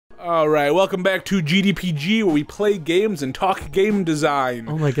Alright, welcome back to GDPG, where we play games and talk game design.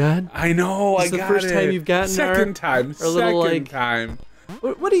 Oh my god. I know, I got it. This is the first time you've gotten second time.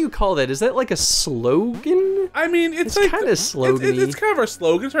 What do you call that? Is that like a slogan? I mean, it's like kind of slogan-y. It's kind of our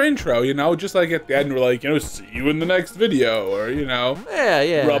slogan, it's our intro, you know, just like at the end we're like, you know, see you in the next video, or, you know.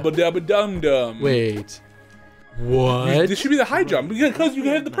 Yeah. Rubba-dubba-dum-dum. Wait. What? This should be the high jump, because you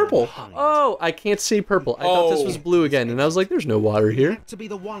can hit the purple. Oh, I can't see purple. I thought this was blue again, and I was like, there's no water here. To be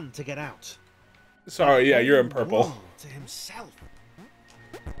the one to get out. Sorry, yeah, you're in purple. To himself.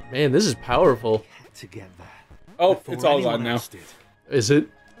 Man, this is powerful. To get there. Oh, it's all gone now. Is it?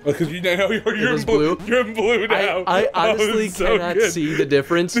 Because you know you're in blue. You're in blue now. I honestly cannot see the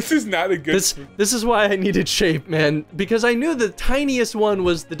difference. This is not a good. This is why I needed shape, man. Because I knew the tiniest one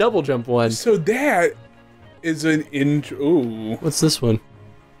was the double jump one. So that is an intro. Ooh. What's this one?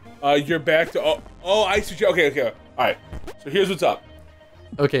 You're back to. Oh, I see. Okay. All right. So here's what's up.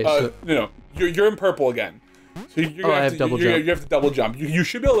 Okay. No, you're in purple again. So you're gonna have to double jump. You have to double jump. You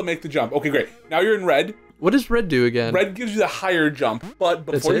should be able to make the jump. Okay, great. Now you're in red. What does red do again? Red gives you the higher jump, but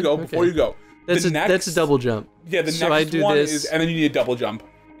before you go, that's a double jump. Yeah, the next one is, and then you need a double jump.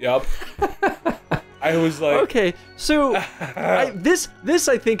 Yep. I was like, okay, so this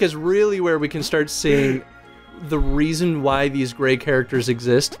I think is really where we can start seeing the reason why these gray characters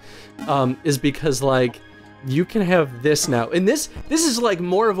exist, is because like you can have this now, and this is like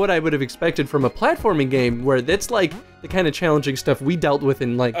more of what I would have expected from a platforming game, where that's like the kind of challenging stuff we dealt with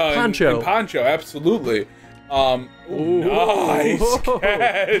in like Poncho. In Poncho, absolutely. Nice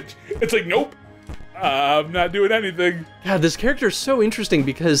catch. It's like, nope, I'm not doing anything. God, this character is so interesting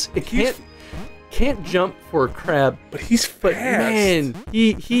because it can't jump for crab, but he's fast. But man,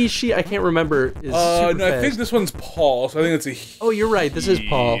 she, I can't remember. Is super no, fast. I think this one's Paul, so I think it's a he. Oh, you're right. This is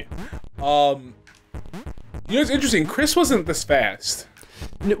Paul. You know, it's interesting. Chris wasn't this fast.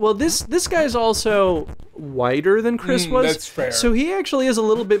 Well, this guy's also wider than Chris was. That's fair. So he actually is a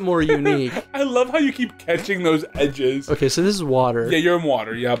little bit more unique. I love how you keep catching those edges. Okay, so this is water. Yeah, you're in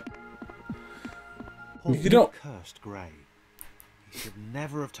water. Yep. Paul, you don't cursed Gray. You should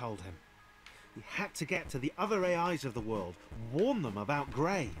never have told him. He had to get to the other AIs of the world, warn them about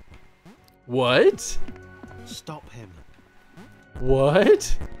Gray. What? Stop him.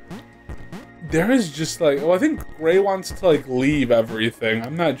 What? There is just like, well, I think Gray wants to like leave everything.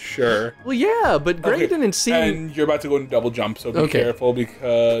 I'm not sure. Well, yeah, but Gray didn't seem. And you're about to go into double jump, so be careful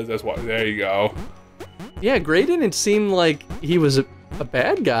because that's what. There you go. Yeah, Gray didn't seem like he was a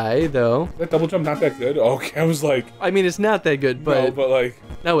bad guy though. That double jump not that good. Okay, I was like. I mean, it's not that good, but no, but like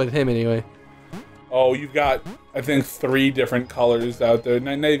not with him anyway. Oh, you've got I think 3 different colors out there.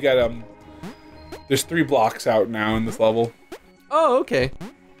 Now you've got there's 3 blocks out now in this level. Oh, okay.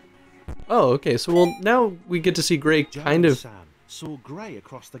 Oh, okay. So now we get to see Gray kind of. Sam saw Gray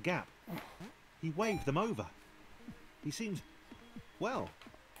across the gap. He waved them over. He seemed, well,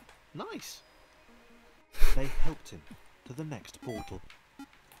 nice. They helped him to the next portal.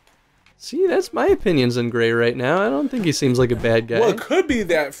 See, that's my opinions on Gray right now. I don't think he seems like a bad guy. Well, it could be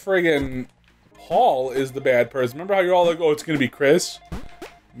that friggin' Paul is the bad person. Remember how you're all like, oh, it's gonna be Chris?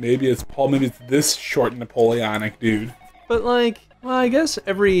 Maybe it's Paul. Maybe it's this short Napoleonic dude. But like, well, I guess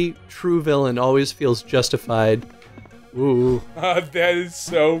every true villain always feels justified. Ooh. That is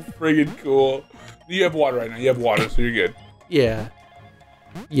so friggin' cool. You have water right now. You have water, so you're good. Yeah.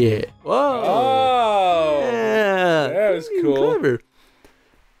 Yeah. Whoa. Oh. Yeah. That was cool. Clever.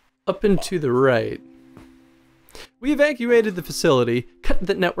 Up and to the right. We evacuated the facility, cut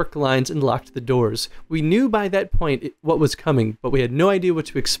the network lines, and locked the doors. We knew by that point what was coming, but we had no idea what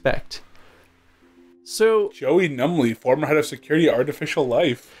to expect. So Joey Numley, former head of security, Artificial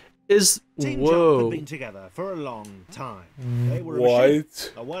Life, Team Jump had been together for a long time. They were a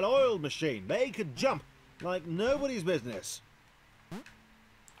well-oiled machine. They could jump like nobody's business.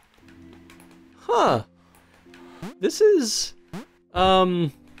 Huh. This is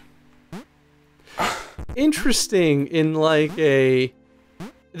interesting in like a.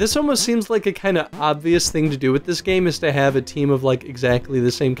 This almost seems like a kind of obvious thing to do with this game, is to have a team of like exactly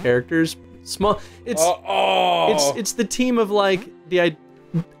the same characters. Small. It's the team of like the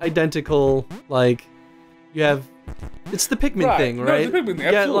identical, like you have. It's the Pikmin thing, right? It's the Pikmin thing.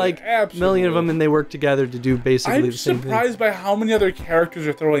 You got like a million of them, and they work together to do basically the same thing. I'm surprised by how many other characters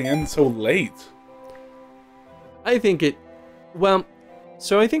are throwing in so late. I think it. Well,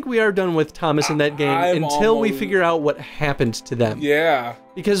 so I think we are done with Thomas in that game until we figure out what happened to them. Yeah.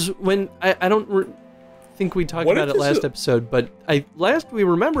 Because when I don't think we talked about it last episode, but last we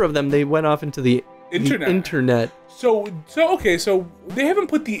remember of them, they went off into the internet. So okay, so they haven't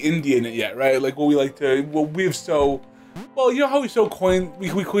put the indie in it yet, right? Like what we have so Well, you know how we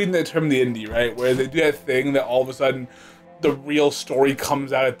coined the term the indie, right? Where they do that thing that all of a sudden the real story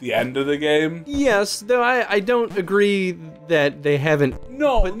comes out at the end of the game. Yes, though I don't agree that they haven't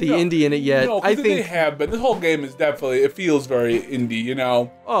put the indie in it yet. No, I think they have, but this whole game is definitely, it feels very indie, you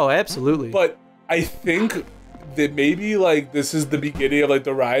know? Oh, absolutely. But I think that maybe, like, this is the beginning of, like,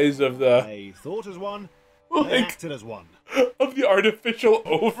 the rise of the... They thought as one, like, they acted as one. Of the artificial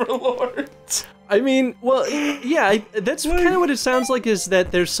overlord. I mean, well, yeah, that's kind of what it sounds like, is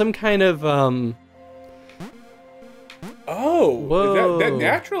that there's some kind of, Oh, whoa. That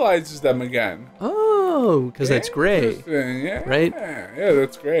naturalizes them again. Oh, because that's gray. Yeah, right? Yeah,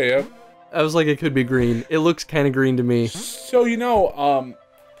 that's gray, yep. I was like, it could be green. It looks kind of green to me. So, you know,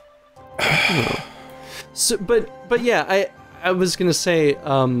 So, but yeah, I was gonna say,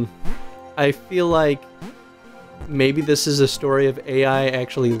 I feel like maybe this is a story of AI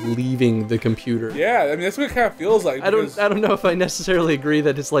actually leaving the computer. Yeah, I mean, that's what it kind of feels like. I don't know if I necessarily agree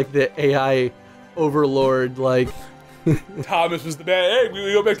that it's like the AI overlord, like... Thomas was the bad... Hey,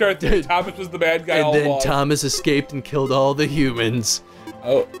 we go back to our theory. Thomas was the bad guy all along. And then along. Thomas escaped and killed all the humans.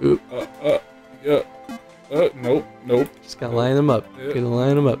 Oh. Yeah. Nope. Just gotta line them up. Yeah. Gotta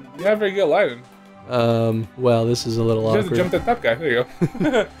line them up. You're not very good at lining. Well, this is a little awkward. You have to jump that top guy. There you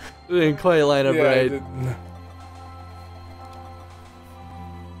go. Didn't quite line up right.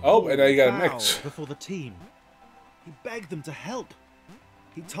 Oh, and now you got a mix. Before the team, he begged them to help.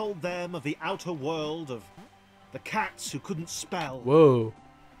 He told them of the outer world, of the cats who couldn't spell. Whoa.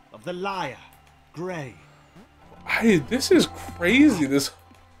 Of the liar, Grey. This is crazy.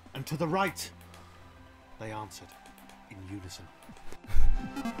 And to the right, they answered in unison.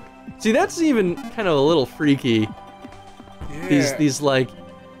 See, that's even kind of a little freaky. Yeah. These like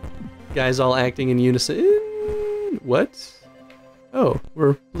guys all acting in unison. What? Oh,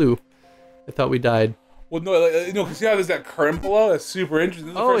 we're blue. I thought we died. Well, no, because see how there's that current below? That's super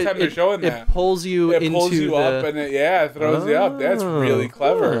interesting. This is the first time they're showing that. It pulls you into pulls you up and it throws you up. That's really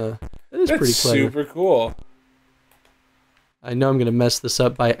clever. That is pretty clever. Super cool. I know I'm gonna mess this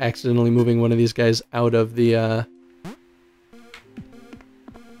up by accidentally moving one of these guys out of the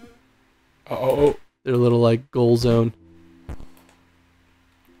their little like goal zone.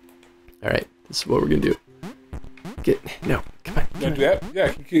 Alright, this is what we're gonna do. No, come on. Don't do that?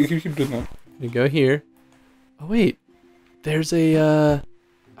 Yeah, keep doing that. You go here. Oh wait, there's a I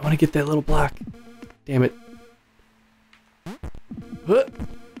want to get that little block. Damn it. Well,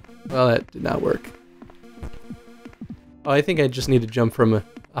 that did not work. Oh, I think I just need to jump from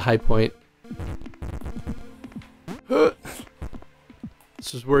a high point. This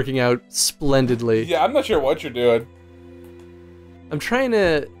is working out splendidly. Yeah, I'm not sure what you're doing. I'm trying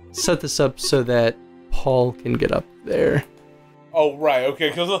to set this up so that Paul can get up there. Oh, right, okay,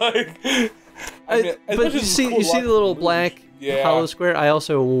 because like... but you see the little black hollow square? I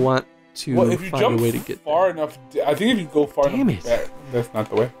also want to find a way to get far enough... I think if you go far Damn enough... it. That's not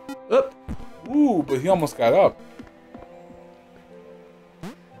the way. Up. Ooh, but he almost got up.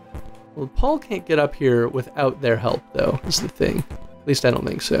 Well, Paul can't get up here without their help, though, is the thing. At least I don't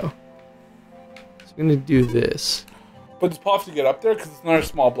think so. So I'm going to do this. But does Paul have to get up there? Because it's another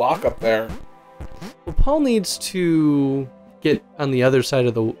small block up there. Well, Paul needs to get on the other side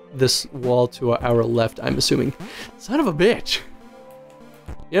of this wall to our left, I'm assuming. Son of a bitch!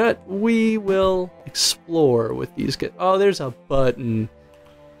 You know what? We will explore with these guys. Oh, there's a button.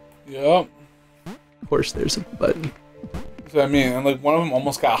 Yep. Of course there's a button. That's what I mean. And like one of them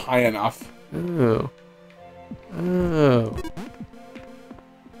almost got high enough. Oh. Oh.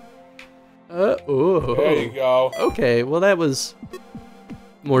 Oh. There you go. Okay, well that was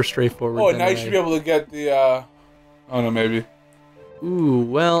more straightforward. Oh, now you should be able to get the, oh no, maybe. Ooh,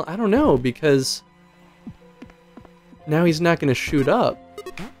 well, I don't know, because now he's not going to shoot up.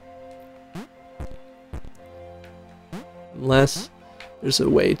 Unless there's a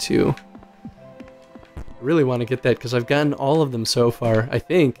way to... I really want to get that, because I've gotten all of them so far, I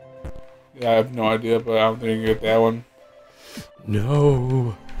think. Yeah, I have no idea, but I don't think you can get that one.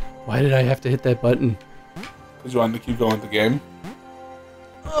 No. Why did I have to hit that button? Because you wanted to keep going with the game.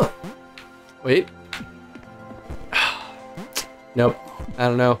 Wait. Nope. I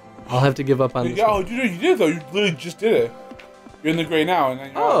don't know. I'll have to give up on this. Yeah, you did though. You literally just did it. You're in the gray now, and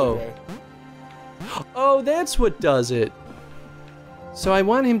then you're out of the gray. Oh, that's what does it. So I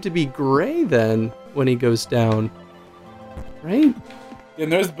want him to be gray then when he goes down, right? Yeah,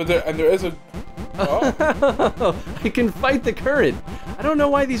 and there is a. Oh. I can fight the current. I don't know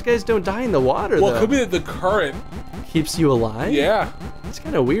why these guys don't die in the water. Well, though. it could be that the current keeps you alive. Yeah. It's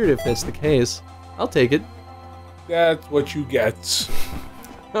kind of weird if that's the case. I'll take it. That's what you get.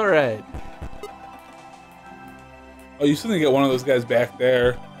 All right. Oh, you still need to get one of those guys back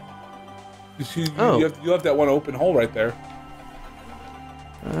there. You have that one open hole right there.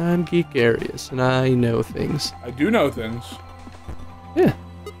 I'm Geekarius, and I know things. I do know things. Yeah.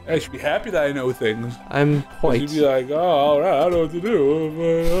 I should be happy that I know things. I'm quite. You'd be like, oh, alright, I know what to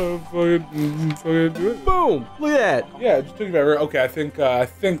do. Fucking do it. Boom! Look at that. Yeah, it just took forever. Okay, I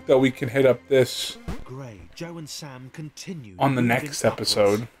think that we can hit up this Gray, Joe and Sam continued on the moving next upwards.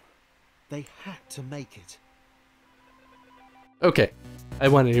 episode. They had to make it. Okay. I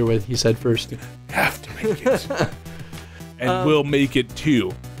want to hear what he said first. Have to make it. And we'll make it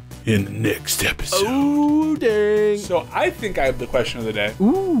too in the next episode. Oh, dang. So I think I have the question of the day.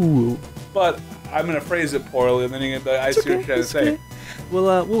 Ooh. But I'm going to phrase it poorly, and then you're gonna be like, I see what you're trying to say. Okay.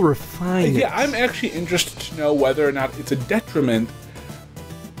 We'll refine it. Yeah, I'm actually interested to know whether or not it's a detriment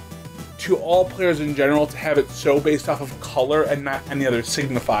to all players in general to have it so based off of color and not any other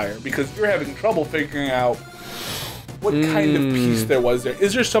signifier, because you're having trouble figuring out what kind of piece there was there.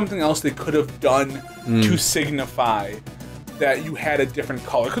 Is there something else they could have done to signify that you had a different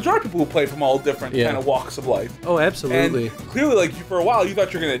color? Because there are people who play from all different kind of walks of life. Oh, absolutely. And clearly, like, for a while, you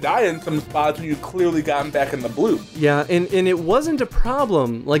thought you were going to die in some spots when you clearly gotten back in the blue. Yeah, and it wasn't a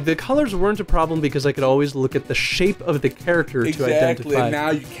problem. Like, the colors weren't a problem because I could always look at the shape of the character to Exactly, identify. and now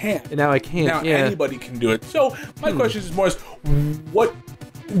you can't. And now I can't, Now yeah. anybody can do it. So, my question is more is, what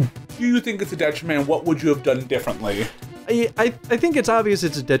do you think it's a detriment, and what would you have done differently? I think it's obvious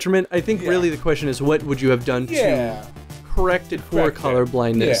it's a detriment. I think really the question is, what would you have done to correct it for color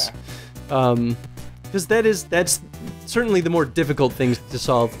blindness? Because that's certainly the more difficult thing to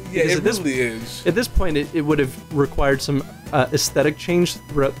solve. Yeah, Because it really is. At this point, it would have required some aesthetic change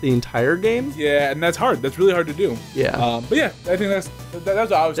throughout the entire game. Yeah, and that's hard. That's really hard to do. Yeah. But yeah, I think that's what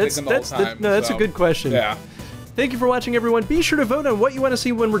I was thinking the whole time. That's a good question. Yeah. Thank you for watching, everyone. Be sure to vote on what you want to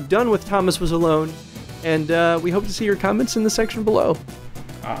see when we're done with Thomas Was Alone. And we hope to see your comments in the section below.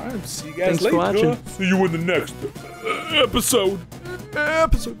 Alright, see you guys Thanks later. for watching. See you in the next episode.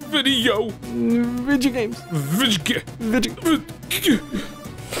 Video. Video games. Video. Video.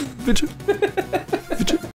 Video.